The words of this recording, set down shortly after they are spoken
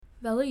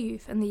Vela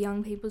Youth and the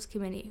Young People's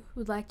Committee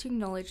would like to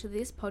acknowledge that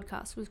this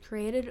podcast was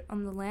created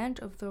on the land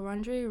of the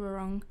Wurundjeri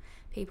Wurrung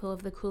people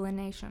of the Kulin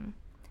Nation.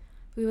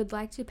 We would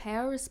like to pay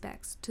our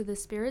respects to the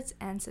spirits,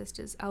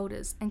 ancestors,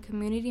 elders, and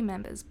community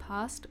members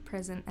past,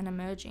 present, and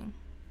emerging.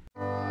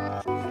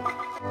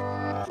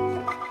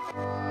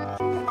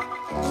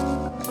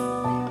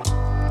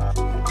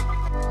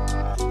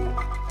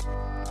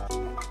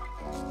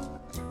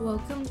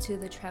 Welcome to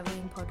the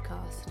Travelling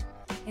Podcast.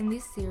 In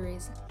this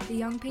series, the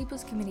Young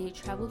People's Committee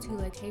travel to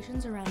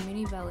locations around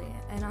Moonee Valley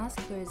and ask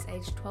those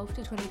aged 12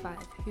 to 25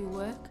 who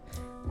work,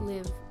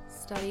 live,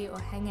 study or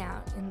hang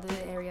out in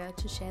the area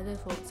to share their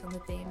thoughts on the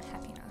theme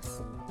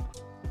happiness.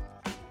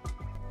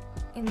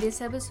 In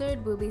this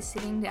episode, we'll be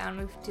sitting down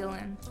with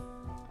Dylan,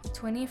 a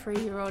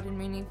 23-year-old in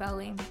Moonee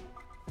Valley.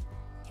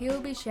 He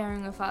will be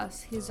sharing with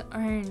us his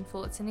own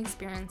thoughts and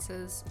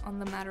experiences on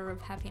the matter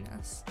of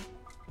happiness.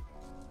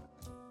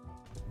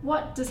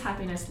 What does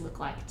happiness look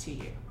like to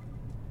you?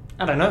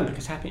 I don't know,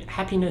 because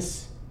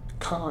happiness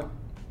can't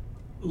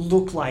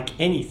look like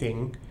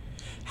anything.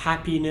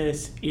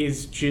 Happiness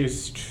is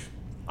just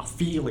a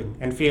feeling,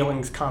 and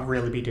feelings can't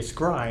really be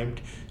described.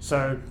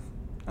 So,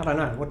 I don't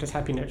know, what does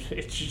happiness...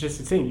 It's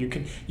just a thing.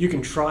 You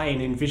can try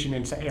and envision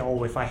and say,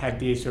 oh, if I had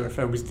this, or if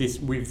I was this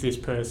with this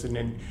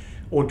person,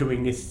 or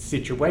doing this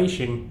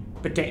situation.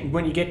 But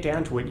when you get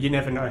down to it, you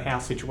never know how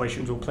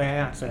situations will play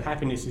out. So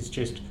happiness is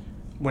just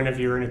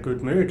whenever you're in a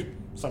good mood.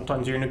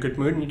 Sometimes you're in a good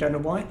mood and you don't know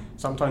why.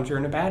 Sometimes you're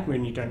in a bad mood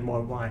and you don't know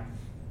why.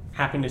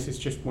 Happiness is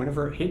just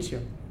whenever it hits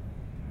you.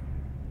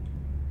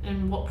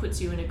 And what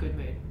puts you in a good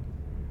mood?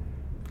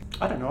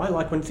 I don't know. I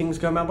like when things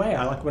go my way.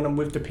 I like when I'm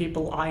with the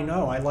people I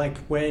know. I like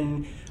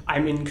when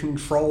I'm in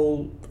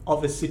control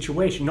of a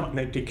situation, not in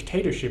a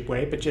dictatorship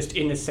way, but just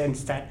in a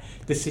sense that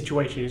the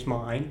situation is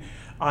mine.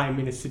 I'm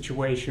in a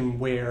situation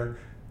where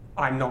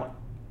I'm not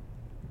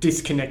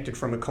disconnected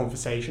from a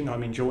conversation.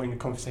 I'm enjoying the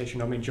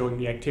conversation, I'm enjoying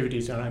the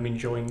activities, and I'm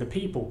enjoying the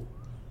people.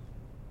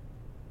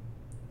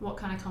 What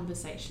kind of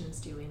conversations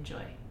do you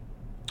enjoy?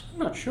 I'm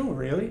not sure,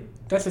 really.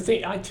 That's the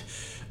thing.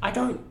 I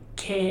don't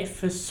care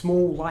for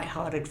small,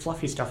 light-hearted,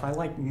 fluffy stuff. I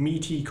like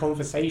meaty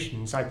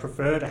conversations. I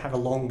prefer to have a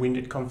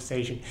long-winded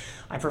conversation.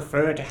 I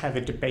prefer to have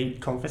a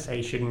debate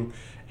conversation.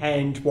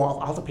 And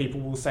while other people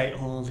will say,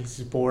 oh, this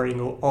is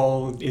boring, or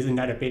oh, isn't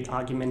that a bit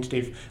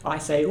argumentative, I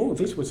say, oh,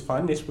 this was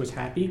fun, this was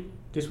happy,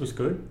 this was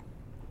good.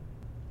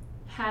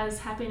 Has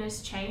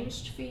happiness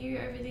changed for you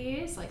over the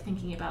years? Like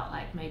thinking about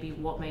like maybe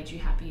what made you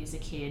happy as a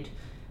kid,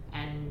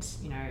 and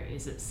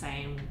is it the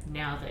same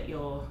now that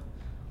you're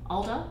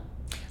older?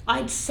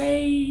 I'd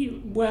say,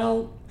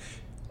 well,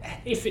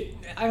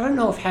 I don't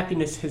know if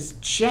happiness has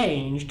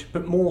changed,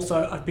 but more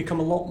so I've become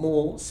a lot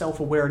more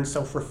self-aware and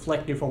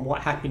self-reflective on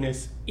what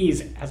happiness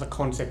is as a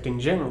concept in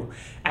general.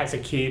 As a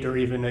kid or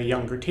even a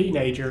younger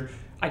teenager,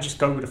 I just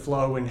go with the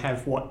flow and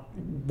have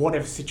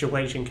whatever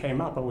situation came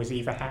up. I was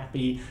either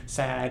happy,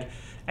 sad,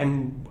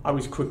 and I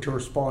was quick to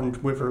respond,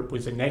 whether it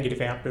was a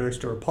negative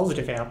outburst or a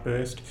positive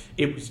outburst.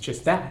 It was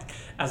just that.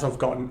 As I've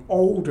gotten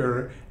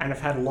older and I've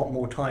had a lot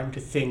more time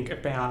to think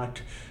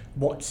about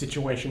what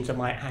situations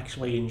am I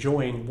actually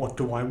enjoying, what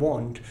do I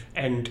want,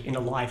 and in a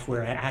life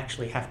where I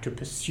actually have to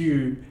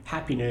pursue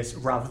happiness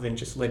rather than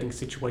just letting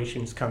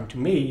situations come to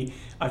me,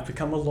 I've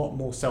become a lot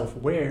more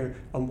self-aware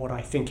on what I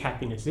think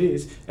happiness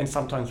is. And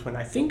sometimes when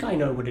I think I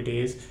know what it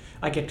is,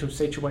 I get to a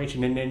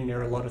situation and then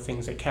there are a lot of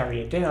things that carry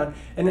it down,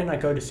 and then I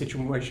go to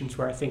situations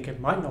where I think it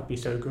might not be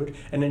so good,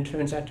 and then it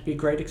turns out to be a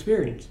great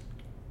experience.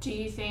 Do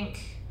you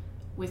think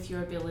with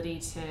your ability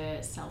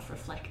to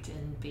self-reflect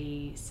and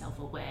be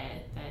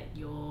self-aware that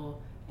you're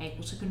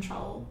able to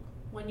control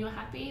when you're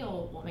happy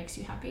or what makes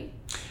you happy?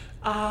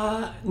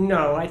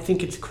 No, I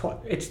think it's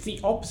the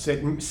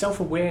opposite.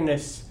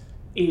 Self-awareness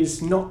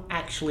is not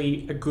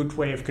actually a good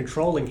way of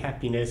controlling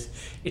happiness.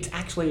 It's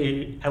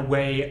actually a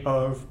way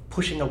of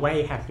pushing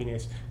away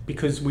happiness,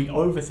 because we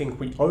overthink,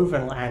 we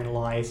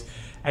overanalyze,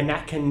 and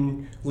that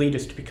can lead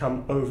us to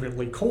become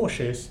overly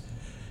cautious.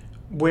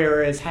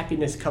 Whereas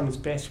happiness comes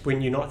best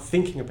when you're not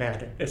thinking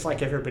about it. It's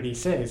like everybody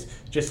says,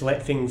 just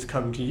let things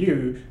come to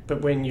you.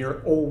 But when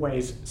you're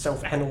always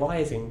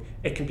self-analyzing,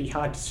 it can be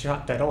hard to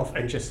shut that off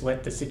and just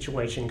let the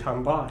situation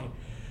come by.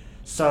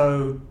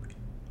 So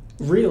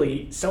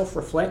really,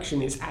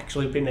 self-reflection has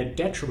actually been a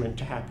detriment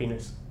to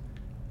happiness.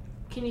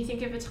 Can you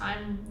think of a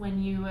time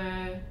when you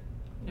were,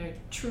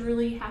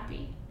 truly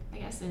happy, I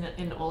guess,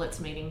 in all its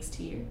meanings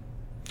to you?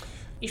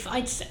 If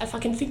I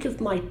can think of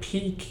my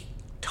peak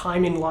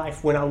time in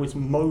life when I was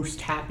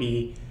most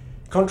happy,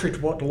 contrary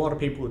to what a lot of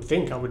people would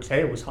think, I would say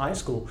it was high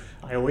school.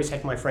 I always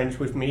had my friends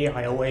with me.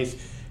 I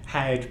always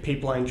had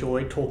people I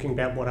enjoyed talking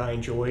about what I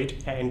enjoyed,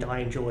 and I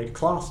enjoyed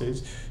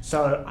classes,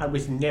 so I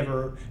was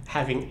never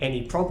having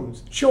any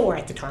problems. Sure,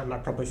 at the time I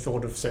probably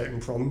thought of certain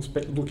problems,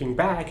 but looking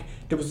back,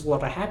 there was a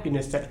lot of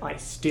happiness that I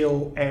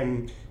still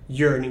am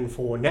yearning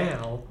for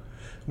now.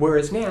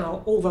 Whereas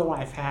now, although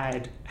I've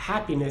had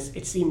happiness,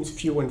 it seems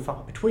few and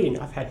far between.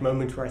 I've had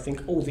moments where I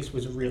think, oh, this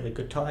was a really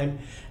good time,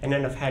 and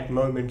then I've had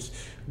moments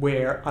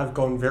where I've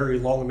gone very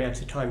long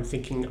amounts of time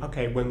thinking,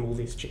 okay, when will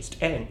this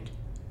just end?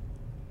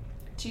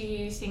 Do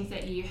you think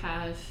that you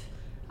have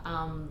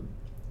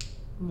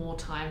more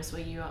times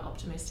where you are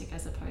optimistic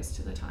as opposed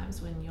to the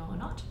times when you're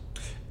not?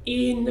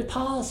 In the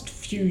past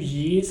few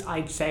years,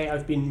 I'd say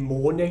I've been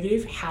more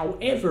negative.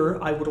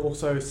 However, I would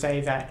also say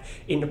that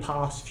in the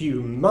past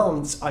few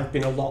months, I've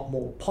been a lot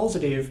more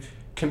positive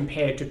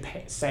compared to,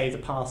 say, the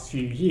past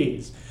few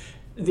years.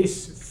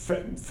 This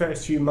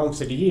first few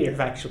months of the year have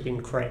actually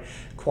been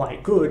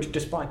quite good,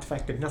 despite the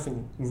fact that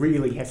nothing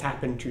really has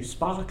happened to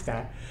spark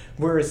that.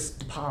 Whereas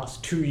the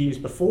past 2 years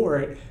before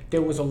it,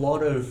 there was a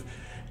lot of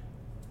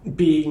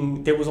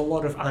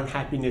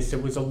unhappiness, there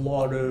was a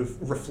lot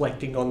of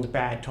reflecting on the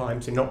bad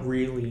times and not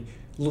really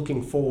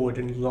looking forward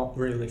and not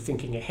really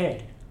thinking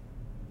ahead.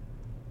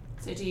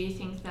 So do you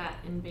think that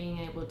in being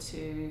able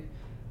to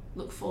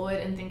look forward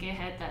and think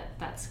ahead,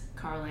 that's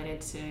correlated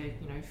to,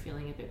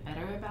 feeling a bit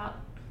better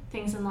about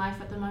things in life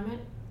at the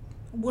moment?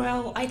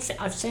 Well, I'd say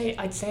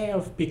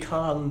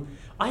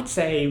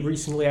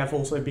recently I've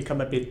also become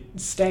a bit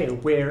stale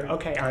where,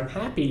 okay, I'm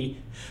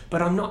happy,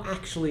 but I'm not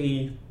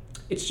actually,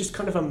 it's just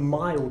kind of a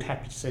mild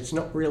happiness. It's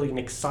not really an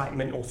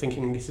excitement or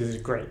thinking this is a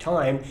great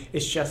time.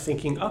 It's just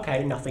thinking,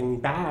 okay, nothing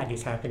bad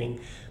is happening.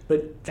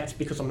 But that's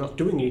because I'm not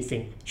doing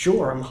anything.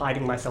 Sure, I'm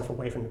hiding myself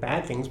away from the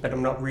bad things, but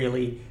I'm not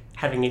really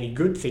having any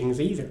good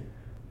things either.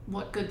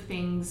 What good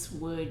things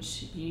would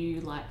you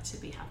like to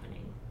be happening?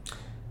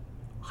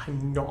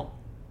 I'm not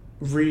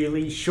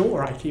really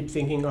sure. I keep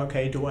thinking,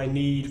 okay, do I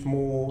need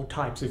more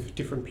types of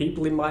different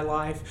people in my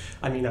life?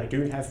 I mean, I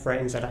do have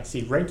friends that I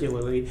see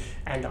regularly,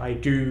 and I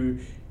do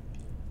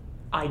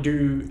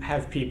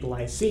have people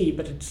I see,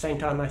 but at the same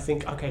time I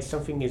think, okay,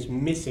 something is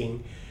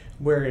missing.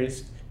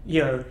 Whereas,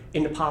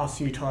 in the past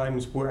few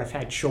times where I've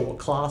had short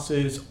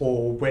classes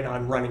or when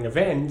I'm running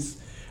events,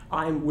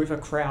 I'm with a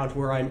crowd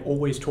where I'm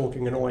always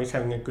talking and always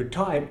having a good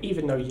time,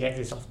 even though,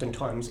 there's often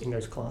times in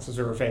those classes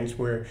or events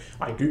where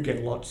I do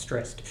get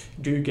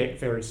get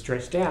very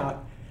stressed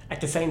out. At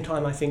the same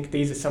time, I think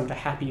these are some of the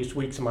happiest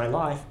weeks of my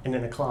life, and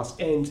then a class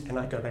ends and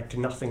I go back to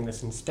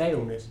nothingness and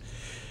staleness.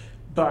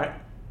 But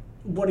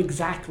what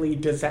exactly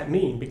does that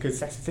mean? Because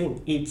that's the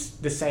thing. It's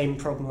the same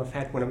problem I've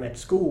had when I'm at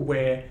school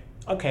where,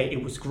 okay,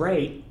 it was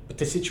great, but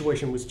the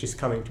situation was just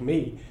coming to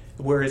me.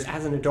 Whereas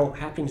as an adult,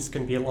 happiness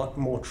can be a lot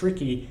more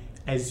tricky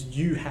as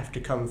you have to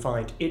come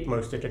find it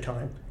most of the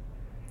time.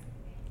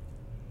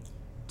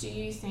 Do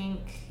you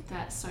think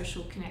that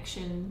social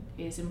connection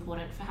is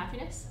important for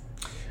happiness?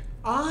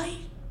 I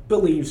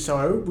believe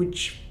so,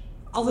 which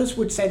others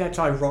would say that's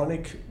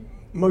ironic.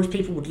 Most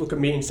people would look at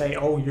me and say,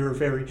 oh,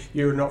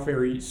 you're not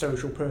very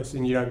social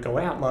person, you don't go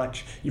out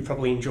much, you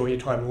probably enjoy your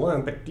time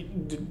alone. But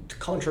the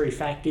contrary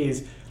fact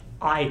is,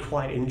 I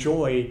quite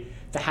enjoy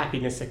the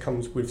happiness that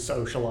comes with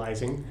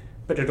socializing,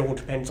 but it all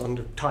depends on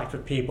the type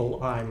of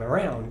people I'm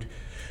around.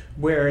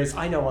 Whereas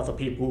I know other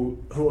people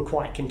who are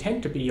quite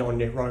content to be on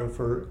their own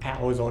for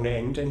hours on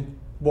end, and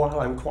while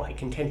I'm quite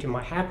content in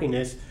my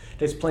happiness,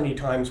 there's plenty of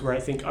times where I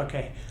think,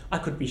 okay, I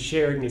could be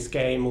sharing this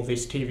game or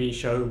this TV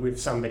show with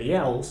somebody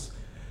else,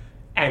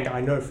 and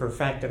I know for a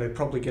fact that I'd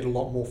probably get a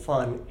lot more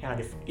fun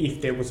out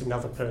if there was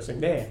another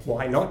person there.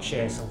 Why not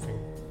share something?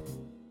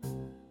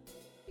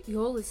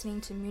 You're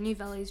listening to Moonee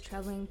Valley's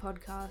Travelling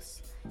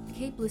Podcast.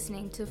 Keep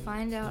listening to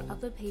find out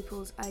other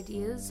people's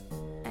ideas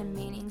and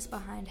meanings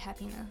behind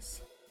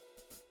happiness.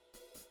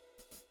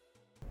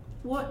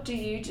 What do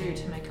you do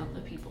to make other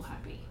people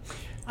happy?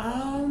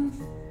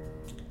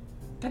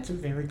 That's a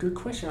very good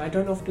question. I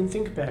don't often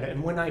think about it,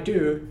 and when I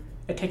do,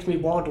 it takes me a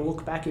while to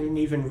look back and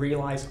even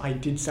realise I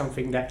did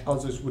something that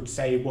others would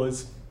say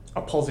was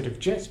a positive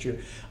gesture.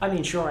 I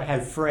mean, sure, I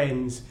have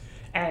friends,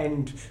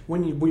 and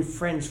when you're with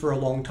friends for a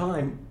long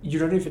time, you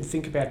don't even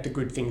think about the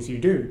good things you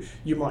do.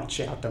 You might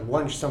shout them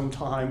lunch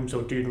sometimes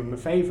or do them a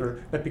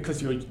favour, but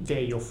because they're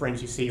your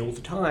friends you see all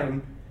the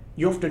time,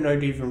 you often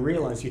don't even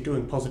realise you're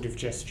doing positive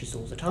gestures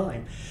all the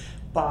time.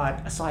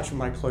 But aside from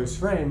my close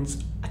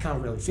friends, I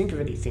can't really think of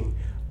anything.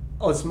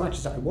 As much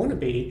as I want to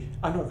be,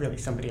 I'm not really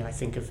somebody I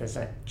think of as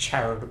a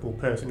charitable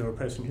person or a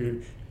person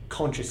who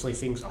consciously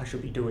thinks I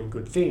should be doing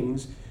good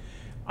things.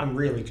 I'm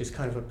really just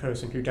kind of a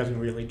person who doesn't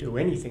really do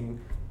anything,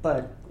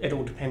 but it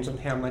all depends on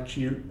how much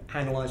you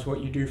analyse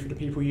what you do for the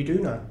people you do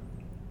know.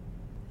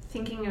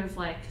 Thinking of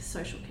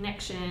social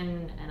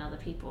connection and other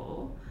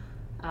people,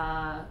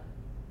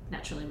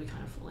 naturally we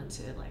kind of fall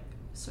into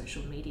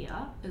social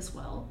media as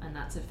well, and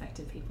that's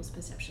affected people's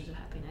perceptions of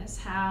happiness.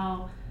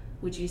 How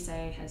would you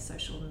say has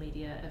social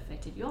media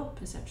affected your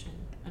perception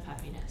of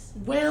happiness?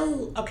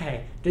 Well,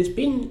 okay, there's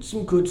been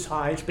some good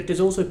sides, but there's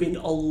also been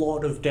a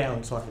lot of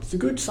downsides. The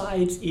good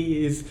sides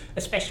is,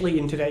 especially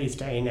in today's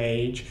day and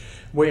age,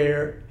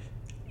 where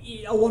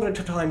a lot of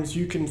the times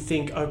you can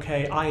think,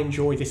 okay, I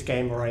enjoy this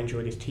game or I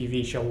enjoy this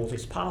TV show or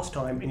this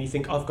pastime, and you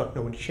think, I've got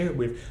no one to share it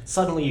with.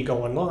 Suddenly you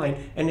go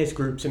online and there's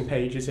groups and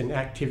pages and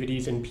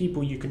activities and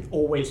people you can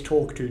always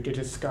talk to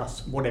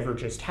discuss whatever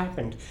just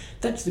happened.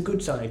 That's the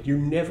good side. You're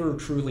never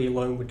truly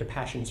alone with the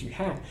passions you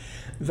have.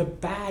 The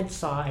bad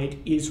side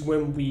is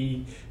when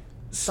we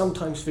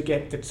sometimes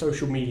forget that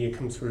social media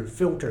comes through a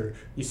filter.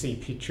 You see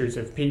pictures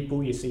of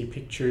people, you see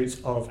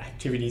pictures of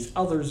activities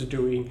others are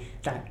doing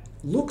that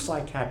looks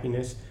like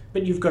happiness,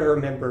 but you've got to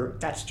remember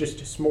that's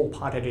just a small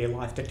part of their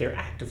life that they're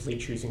actively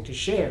choosing to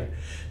share.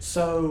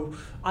 So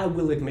I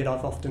will admit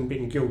I've often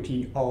been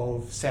guilty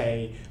of,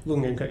 say,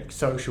 looking at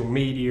social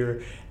media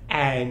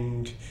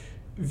and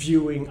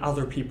viewing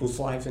other people's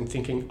lives and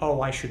thinking,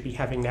 oh, I should be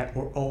having that,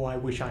 or oh, I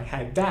wish I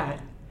had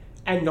that,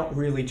 and not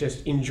really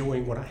just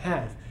enjoying what I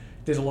have.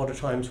 There's a lot of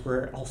times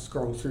where I'll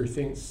scroll through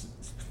things.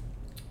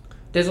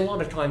 There's a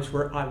lot of times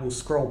where I will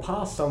scroll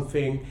past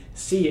something,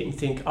 see it and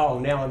think, oh,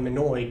 now I'm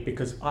annoyed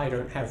because I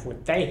don't have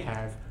what they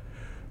have.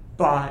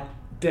 But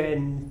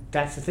then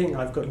that's the thing,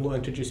 I've got to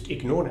learn to just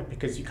ignore it,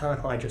 because you can't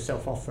hide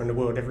yourself off from the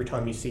world every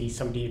time you see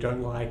somebody you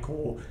don't like,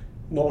 or,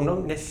 well,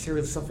 not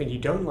necessarily something you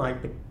don't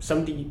like, but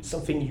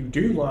something you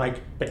do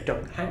like but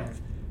don't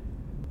have.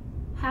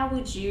 How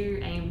would you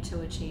aim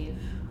to achieve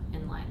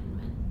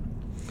enlightenment?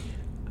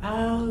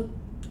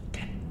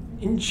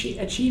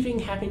 Achieving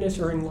happiness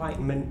or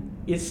enlightenment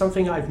is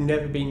something I've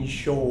never been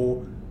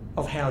sure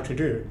of how to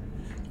do.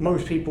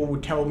 Most people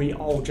would tell me,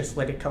 oh, just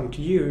let it come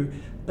to you,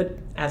 but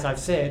as I've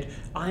said,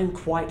 I'm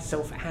quite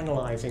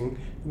self-analyzing,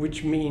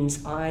 which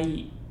means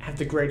I have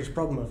the greatest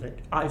problem of it.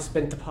 I've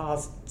spent the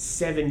past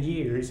 7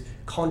 years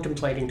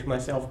contemplating to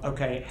myself,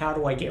 okay, how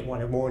do I get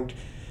what I want?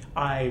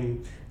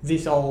 I'm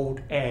this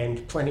old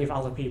and plenty of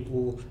other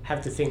people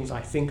have the things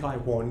I think I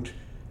want,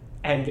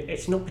 and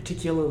it's not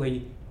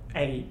particularly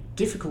a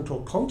difficult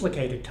or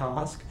complicated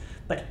task,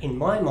 but in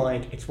my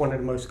mind it's one of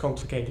the most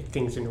complicated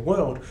things in the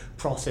world.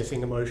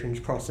 Processing emotions,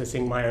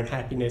 processing my own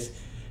happiness,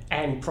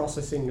 and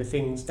processing the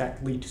things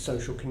that lead to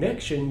social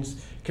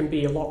connections can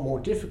be a lot more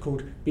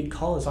difficult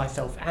because I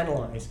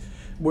self-analyze.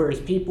 Whereas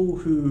people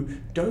who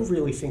don't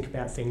really think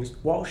about things,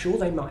 while sure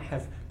they might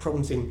have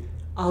problems in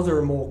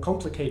other more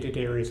complicated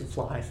areas of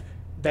life,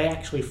 they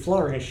actually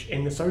flourish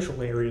in the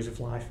social areas of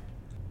life.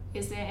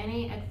 Is there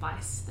any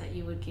advice that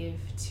you would give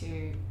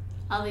to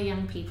other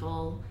young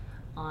people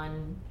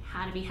on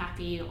how to be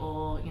happy,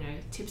 or, you know,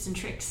 tips and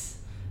tricks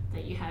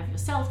that you have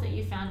yourself that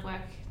you found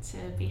work to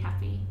be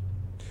happy?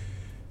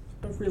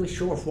 I'm not really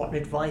sure of what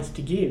advice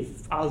to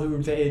give, other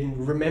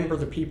than remember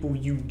the people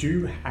you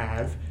do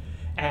have,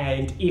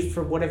 and if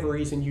for whatever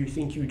reason you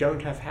think you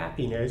don't have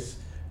happiness,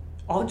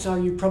 odds are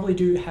you probably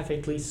do have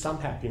at least some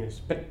happiness.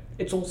 But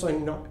it's also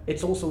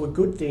a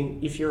good thing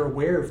if you're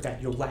aware of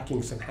that you're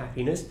lacking some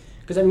happiness,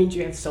 because that means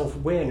you have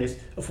self-awareness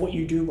of what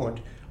you do want.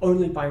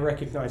 Only by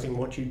recognizing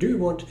what you do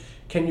want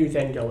can you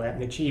then go out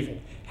and achieve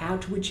it. How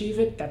to achieve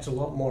it, that's a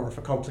lot more of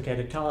a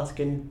complicated task,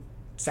 and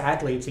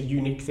sadly it's a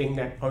unique thing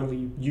that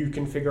only you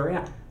can figure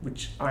out,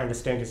 which I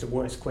understand is the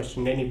worst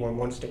question anyone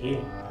wants to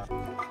hear.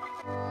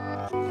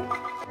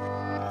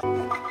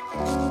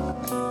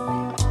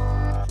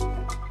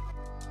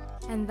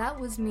 And that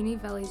was Moonee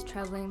Valley's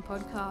Travelling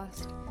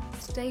Podcast.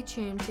 Stay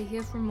tuned to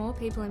hear from more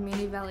people in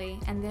Moonee Valley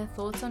and their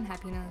thoughts on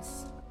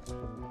happiness.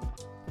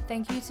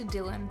 Thank you to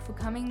Dylan for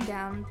coming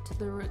down to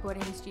the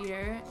recording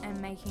studio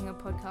and making a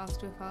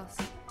podcast with us.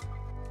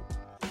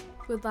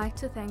 We'd like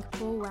to thank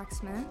Paul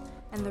Waxman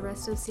and the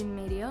rest of Sin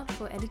Media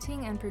for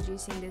editing and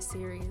producing this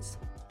series.